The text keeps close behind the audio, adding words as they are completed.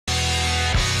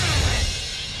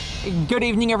Good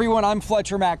evening, everyone. I'm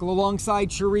Fletcher Mackle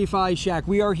alongside Sharif Ishak.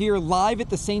 We are here live at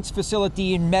the Saints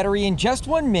facility in Metairie. In just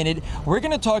 1 minute, we're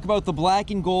going to talk about the black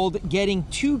and gold getting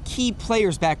two key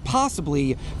players back,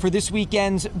 possibly for this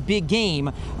weekend's big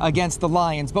game against the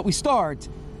Lions. But we start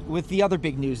with the other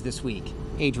big news this week,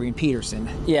 Adrian Peterson.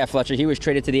 Yeah, Fletcher, he was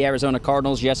traded to the Arizona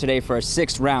Cardinals yesterday for a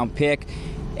 6th-round pick.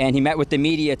 And he met with the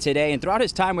media today. And throughout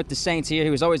his time with the Saints here,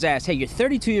 he was always asked, hey, you're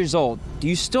 32 years old. Do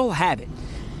you still have it?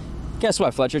 Guess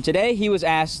what, Fletcher? Today he was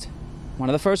asked one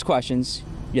of the first questions,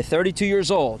 you're 32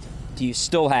 years old, do you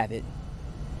still have it?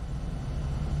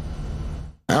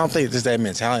 I don't think it's that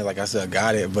mentality, like I said, I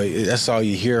got it, but that's all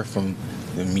you hear from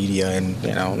the media and,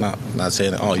 you know, not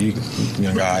saying, oh, you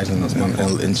know, guys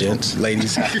and gents,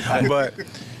 ladies, but,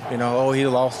 you know, oh, he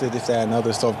lost it, this, that, and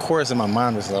other. So, of course, in my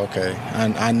mind, it's like, okay,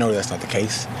 I know that's not the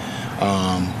case.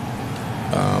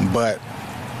 But,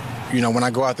 you know, when I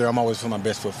go out there, I'm always putting my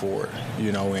best foot forward,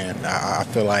 you know, and I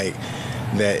feel like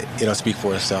that it'll speak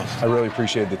for itself. I really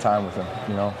appreciated the time with him,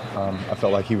 you know. I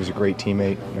felt like he was a great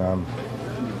teammate.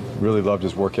 Really loved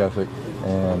his work ethic,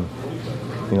 and,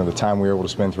 you know, the time we were able to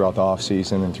spend throughout the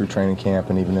offseason and through training camp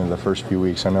and even in the first few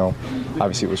weeks. I know,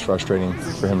 obviously, it was frustrating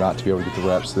for him not to be able to get the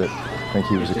reps that I think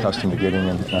he was accustomed to getting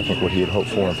and I think what he had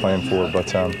hoped for and planned for.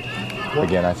 But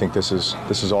again, I think this is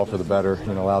all for the better.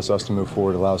 You know, allows us to move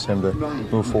forward, allows him to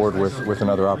move forward with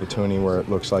another opportunity where it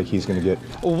looks like he's going to get.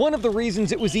 One of the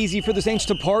reasons it was easy for the Saints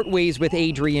to part ways with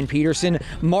Adrian Peterson,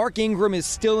 Mark Ingram is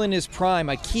still in his prime,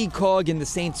 a key cog in the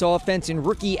Saints offense, and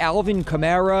rookie Alvin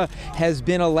Kamara has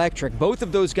been electric. Both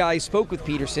of those guys spoke with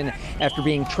Peterson after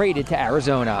being traded to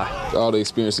Arizona. All the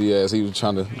experience he has, he was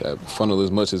trying to funnel as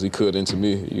much as he could into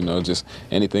me. You know, just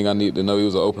anything I needed to know, he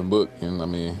was an open book, and I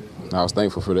mean, I was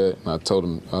thankful for that. I told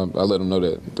him, I let him know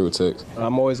that through a text.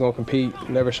 I'm always going to compete,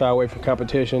 never shy away from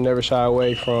competition, never shy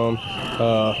away from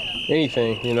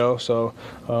anything, you know. So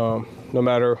no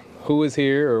matter who is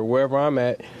here or wherever I'm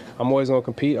at, I'm always going to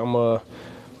compete. I'm going to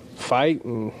fight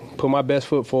and put my best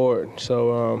foot forward.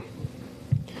 So,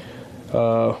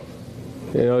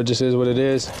 you know, it just is what it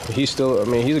is. He's still, I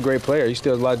mean, he's a great player. He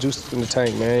still has a lot of juice in the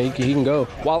tank, man. He can go.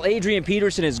 While Adrian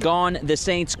Peterson is gone, the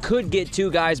Saints could get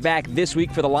two guys back this week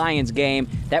for the Lions game.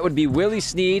 That would be Willie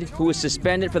Snead, who was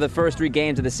suspended for the first 3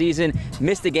 games of the season,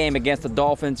 missed the game against the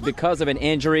Dolphins because of an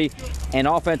injury, and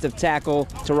offensive tackle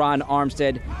Terron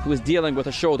Armstead, who is dealing with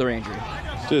a shoulder injury.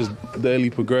 Just daily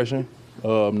progression,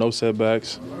 no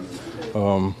setbacks.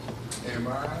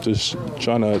 Just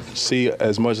trying to see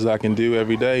as much as I can do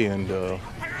every day and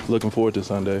looking forward to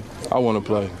Sunday. I want to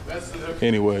play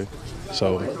anyway.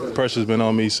 So pressure's been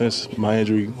on me since my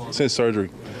injury, since surgery.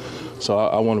 So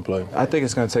I want to play. I think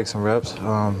it's going to take some reps.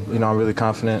 You know, I'm really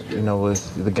confident, you know,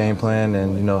 with the game plan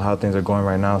and, you know, how things are going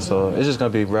right now. So it's just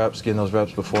going to be reps, getting those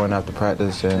reps before and after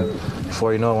practice. And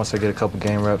before you know it, once I get a couple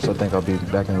game reps, I think I'll be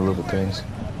back in the loop of things.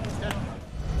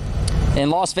 And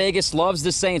Las Vegas loves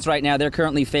the Saints right now. They're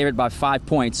currently favored by 5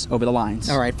 points over the Lions.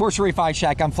 All right, for Sharif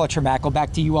Ishak, I'm Fletcher Mackle.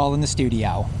 Back to you all in the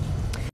studio.